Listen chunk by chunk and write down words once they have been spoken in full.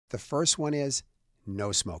The first one is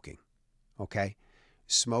no smoking, okay?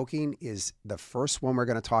 Smoking is the first one we're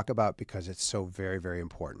going to talk about because it's so very, very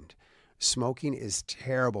important. Smoking is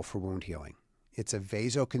terrible for wound healing. It's a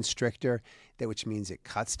vasoconstrictor, which means it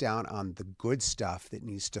cuts down on the good stuff that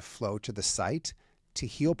needs to flow to the site to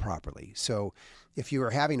heal properly. So if you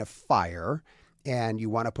are having a fire and you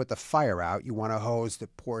want to put the fire out, you want a hose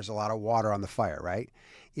that pours a lot of water on the fire, right?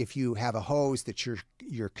 If you have a hose that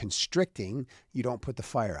you're constricting, you don't put the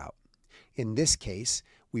fire out. In this case,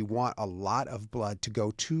 we want a lot of blood to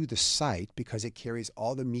go to the site because it carries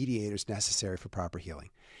all the mediators necessary for proper healing,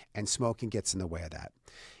 and smoking gets in the way of that.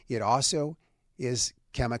 It also is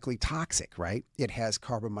chemically toxic, right? It has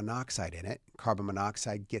carbon monoxide in it. Carbon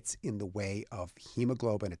monoxide gets in the way of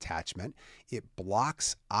hemoglobin attachment. It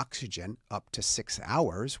blocks oxygen up to 6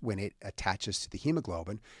 hours when it attaches to the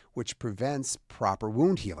hemoglobin, which prevents proper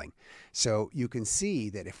wound healing. So you can see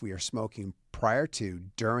that if we are smoking prior to,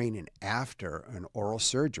 during, and after an oral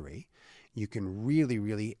surgery, you can really,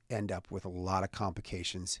 really end up with a lot of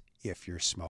complications if you're smoking.